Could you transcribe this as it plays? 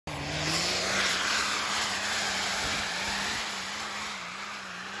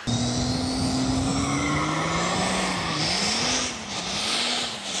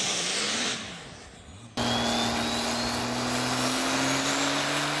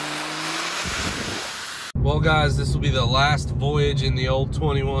Well guys, this will be the last voyage in the old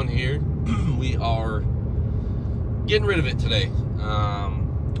 21 here. We are getting rid of it today.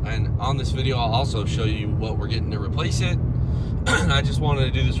 And on this video, I'll also show you what we're getting to replace it. I just wanted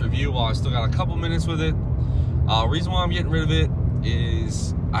to do this review while I still got a couple minutes with it. Reason why I'm getting rid of it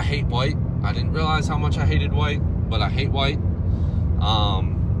is I hate white. I didn't realize how much I hated white, but I hate white. I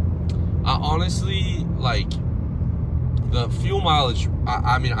honestly, like, the fuel mileage,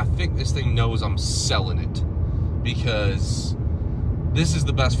 I mean, I think this thing knows I'm selling it, because this is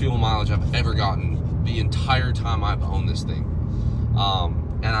the best fuel mileage I've ever gotten the entire time I've owned this thing.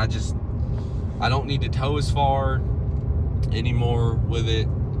 And I don't need to tow as far anymore with it.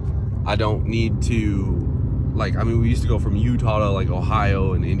 I don't need to, like, I mean, we used to go from Utah to like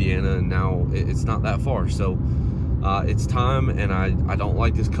Ohio and Indiana, and now it's not that far. So it's time, and I don't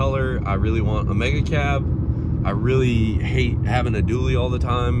like this color. I really want a mega cab. I really hate having a dually all the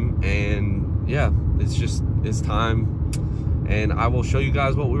time, and yeah, it's time. And I will show you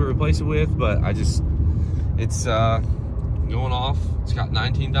guys what we replace it with, but it's going off. It's got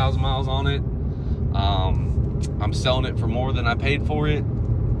 19,000 miles on it. I'm selling it for more than I paid for it,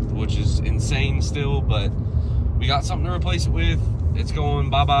 which is insane still, but we got something to replace it with. It's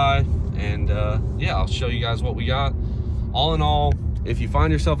going bye-bye, and yeah, I'll show you guys what we got. All in all, if you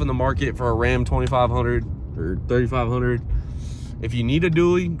find yourself in the market for a Ram 2500 or 3500, if you need a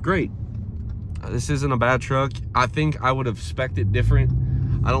dually, great. This isn't a bad truck. I think I would have spec'd it different.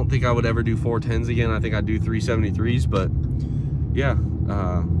 I don't think I would ever do 410s again. I think I'd do 373s, but yeah,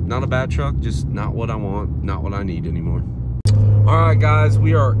 not a bad truck, just not what I want, not what I need anymore. All right, guys,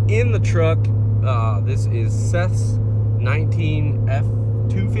 we are in the truck. This is Seth's 19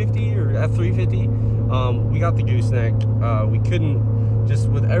 F250 or F350. We got the gooseneck. We couldn't, just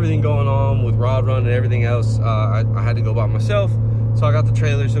with everything going on with rod run and everything else, I had to go by myself. So I got the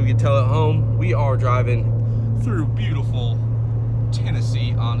trailer so we could tow it home. We are driving through beautiful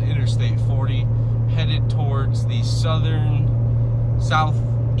Tennessee on Interstate 40, headed towards the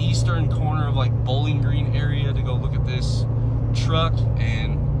southeastern corner of like Bowling Green area to go look at this truck.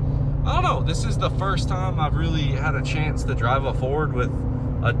 And I don't know, this is the first time I've really had a chance to drive a Ford with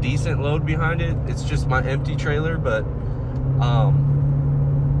a decent load behind it. It's just my empty trailer, but I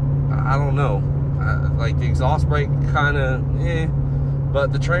don't know, like the exhaust brake kind of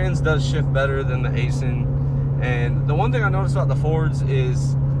but the trans does shift better than the Aisin. And the one thing I noticed about the Fords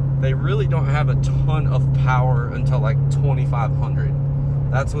is they really don't have a ton of power until like 2500.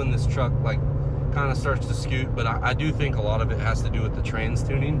 That's when this truck like kind of starts to scoot, but I do think a lot of it has to do with the trans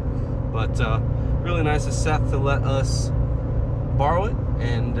tuning. But really nice of Seth to let us borrow it,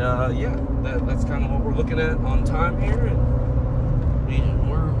 and yeah, that's kind of what we're looking at on time here, and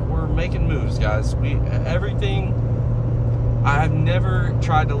we're making moves, guys. Everything, I've never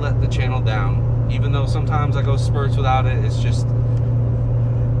tried to let the channel down, even though sometimes I go spurts without it. It's just,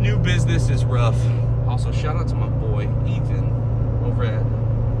 new business is rough. Also, shout out to my boy Ethan over at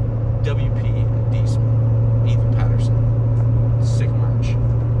WP Diesel, Ethan Patterson. Sick merch.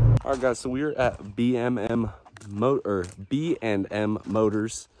 All right, guys, so we're at B&M Motors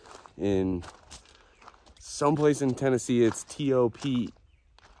in someplace in Tennessee. It's Topken,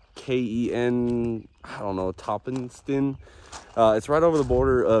 I don't know, Toppenston. It's right over the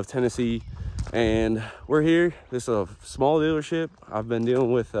border of Tennessee, and we're here. This is a small dealership. I've been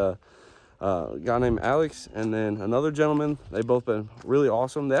dealing with a guy named Alex and then another gentleman. They've both been really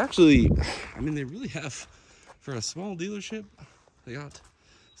awesome. They actually, I mean, they really have, for a small dealership, they got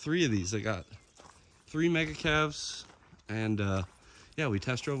 3 of these. They got 3 mega calves, and yeah, we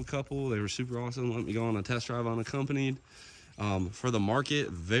test drove a couple. They were super awesome. Let me go on a test drive unaccompanied. For the market,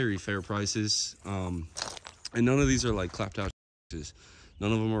 very fair prices. And none of these are like clapped out.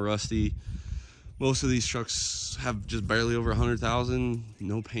 None of them are rusty. Most of these trucks have just barely over 100,000,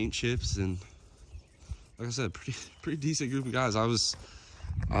 no paint chips, and like I said, pretty decent group of guys.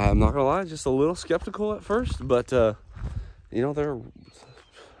 I'm not gonna lie, just a little skeptical at first, but you know, they're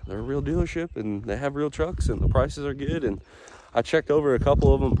a real dealership, and they have real trucks, and the prices are good. And I checked over a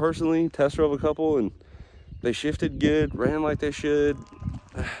couple of them personally, test drove a couple, and they shifted good, ran like they should.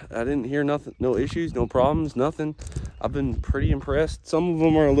 I didn't hear nothing, no issues, no problems, nothing. I've been pretty impressed. Some of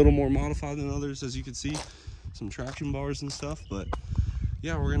them are a little more modified than others, as you can see, some traction bars and stuff. But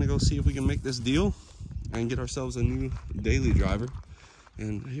yeah, we're gonna go see if we can make this deal and get ourselves a new daily driver.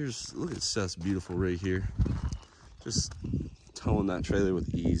 And look at Seth's beautiful rig here, just towing that trailer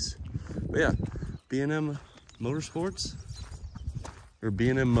with ease. But yeah, B&M Motorsports, or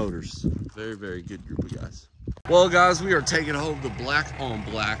B&M Motors, very, very good group of guys. Well, guys, we are taking home the black on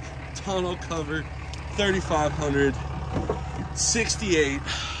black tonneau cover 3500 68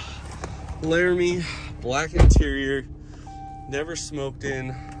 Laramie black interior, never smoked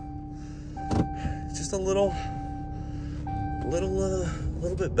in. Just a little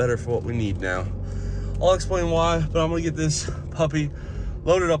bit better for what we need now. I'll explain why, but I'm gonna get this puppy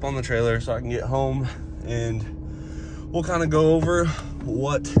loaded up on the trailer so I can get home, and we'll kind of go over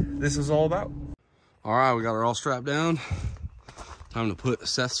what this is all about. All right, we got her all strapped down. Time to put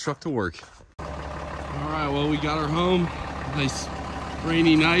Seth's truck to work. All right, well, we got her home. Nice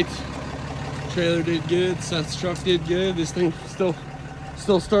rainy night. Trailer did good, Seth's truck did good. This thing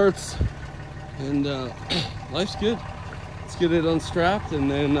still starts, and life's good. Let's get it unstrapped, and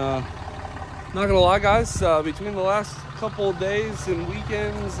then not gonna lie, guys, between the last couple of days and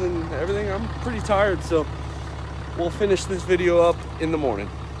weekends and everything, I'm pretty tired, so we'll finish this video up in the morning.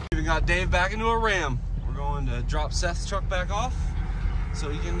 We got Dave back into a Ram. We're going to drop Seth's truck back off so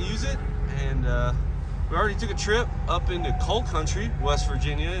he can use it, and we already took a trip up into coal country, West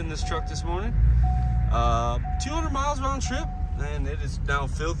Virginia, in this truck this morning. 200 miles round trip, and it is now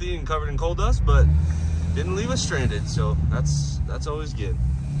filthy and covered in coal dust, but didn't leave us stranded, so that's always good.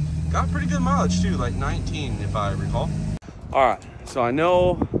 Got pretty good mileage too, like 19 if I recall. All right, so I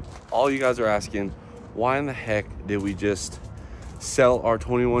know all you guys are asking, why in the heck did we just sell our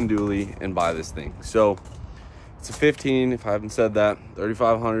 21 dually and buy this thing? So it's a 15, if I haven't said that,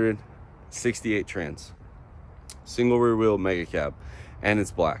 3500, 68 trans, single rear wheel mega cab, and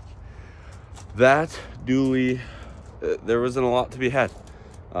it's black. That dually, there wasn't a lot to be had.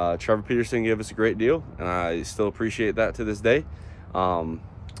 Trevor Peterson gave us a great deal, and I still appreciate that to this day.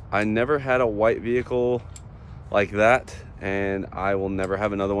 I never had a white vehicle like that, and I will never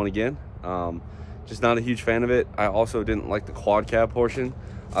have another one again. Just not a huge fan of it. I also didn't like the quad cab portion.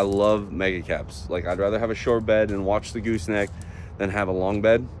 I love mega cabs. Like, I'd rather have a short bed and watch the gooseneck than have a long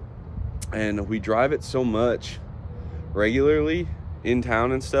bed. And we drive it so much regularly in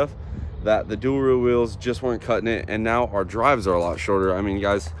town and stuff that the dual rear wheels just weren't cutting it, and now our drives are a lot shorter. I mean,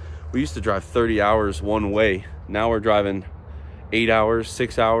 guys, we used to drive 30 hours one way. Now we're driving 8 hours,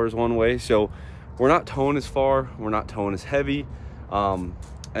 6 hours one way. So we're not towing as far, we're not towing as heavy,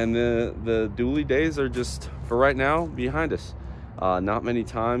 and the dually days are just, for right now, behind us. Not many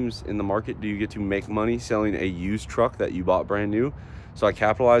times in the market do you get to make money selling a used truck that you bought brand new. So I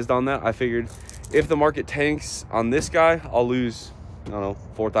capitalized on that. I figured if the market tanks on this guy, I'll lose, I don't know,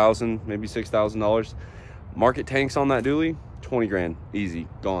 $4,000, maybe $6,000. Market tanks on that dually, 20 grand, easy,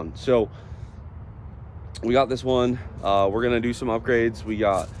 gone. So we got this one. We're gonna do some upgrades. We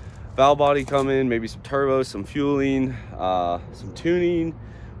got valve body coming, maybe some turbos, some fueling, some tuning.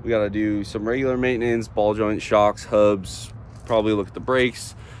 We got to do some regular maintenance, ball joint, shocks, hubs, probably look at the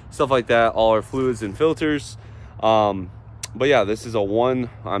brakes, stuff like that, all our fluids and filters. But yeah, this is a one.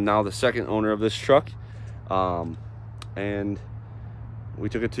 I'm now the second owner of this truck, and we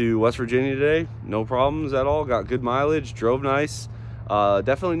took it to West Virginia today, no problems at all, got good mileage, drove nice.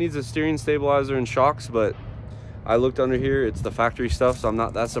 Definitely needs a steering stabilizer and shocks, but I looked under here, it's the factory stuff, so I'm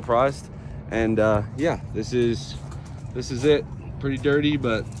not that surprised. And yeah, this is it. Pretty dirty,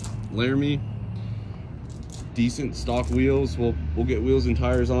 but Laramie, decent stock wheels. We'll get wheels and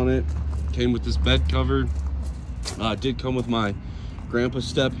tires on it. Came with this bed cover. Did come with my grandpa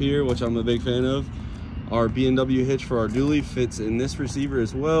step here, which I'm a big fan of. Our B&W hitch for our dually fits in this receiver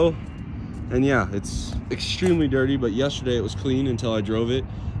as well. And yeah, it's extremely dirty, but yesterday it was clean until I drove it.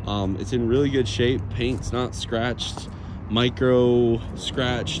 It's in really good shape. Paint's not scratched, micro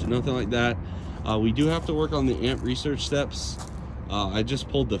scratched, nothing like that. We do have to work on the amp research steps. I just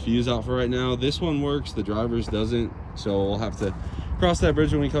pulled the fuse out for right now. This one works, the driver's doesn't, so we'll have to cross that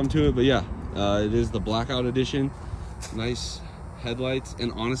bridge when we come to it. But yeah, it is the blackout edition. Nice headlights,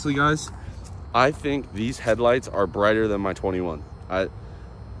 and honestly, guys, I think these headlights are brighter than my 21.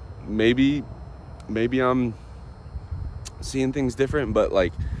 Maybe I'm seeing things different, but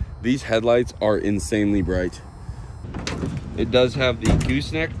like, these headlights are insanely bright. It does have the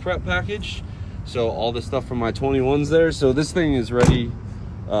gooseneck prep package, so all the stuff from my 21's there. So this thing is ready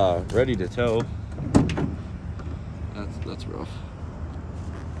to tow. That's rough.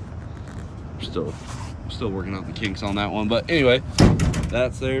 Still working out the kinks on that one, but anyway,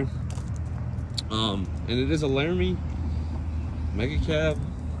 that's there. And it is a Laramie mega cab.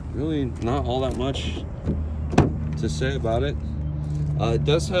 Really not all that much to say about it. It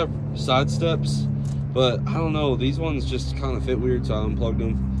does have side steps, but I don't know, these ones just kind of fit weird, so I unplugged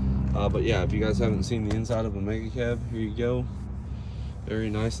them. But yeah, if you guys haven't seen the inside of a mega cab, here you go. Very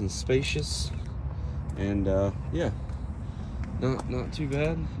nice and spacious, and yeah, not too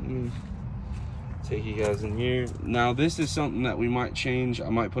bad. Let me take you guys in here. Now this is something that we might change. I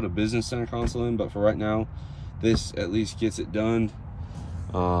might put a business center console in, but for right now, this at least gets it done.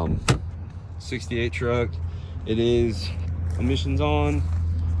 68 truck. It is emissions on,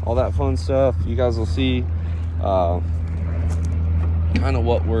 all that fun stuff. You guys will see kind of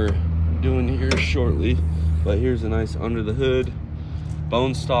what we're doing here shortly, but here's a nice under the hood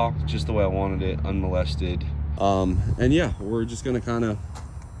bone stock, just the way I wanted it, unmolested. And yeah, we're just gonna kind of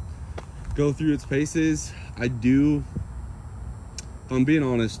go through its paces. If I'm being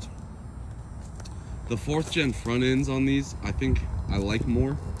honest, the 4th gen front ends on these, I think I like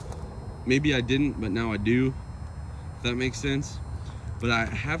more. Maybe I didn't, but now I do, if that makes sense. But I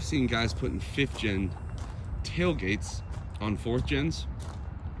have seen guys putting 5th gen tailgates on 4th gens,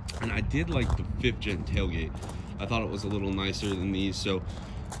 and I did like the 5th gen tailgate. I thought it was a little nicer than these, so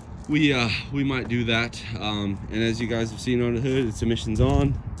we might do that. And as you guys have seen on the hood, it's emissions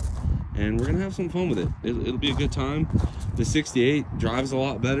on, and we're gonna have some fun with it. It'll be a good time. The 68 drives a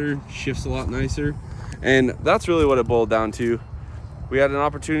lot better, shifts a lot nicer, and that's really what it boiled down to. We had an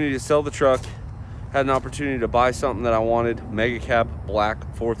opportunity to sell the truck, had an opportunity to buy something that I wanted, Mega Cab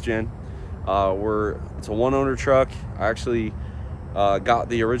Black 4th gen. It's a 1-owner truck. I actually got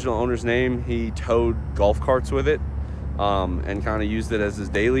the original owner's name. He towed golf carts with it and kind of used it as his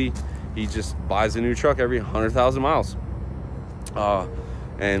daily. He just buys a new truck every 100,000 miles.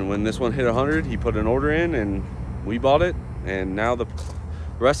 And when this one hit 100, he put an order in and we bought it, and now the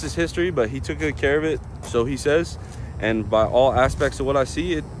rest is history. But he took good care of it, so he says, and by all aspects of what I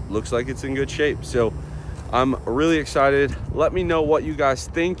see, it looks like it's in good shape. So I'm really excited. Let me know what you guys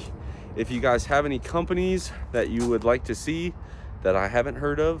think. If you guys have any companies that you would like to see that I haven't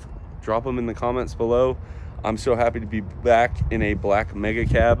heard of, drop them in the comments below. I'm so happy to be back in a black Mega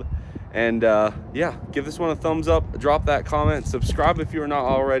Cab. And yeah, give this one a thumbs up, drop that comment, subscribe if you're not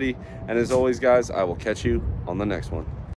already, and as always guys, I will catch you on the next one.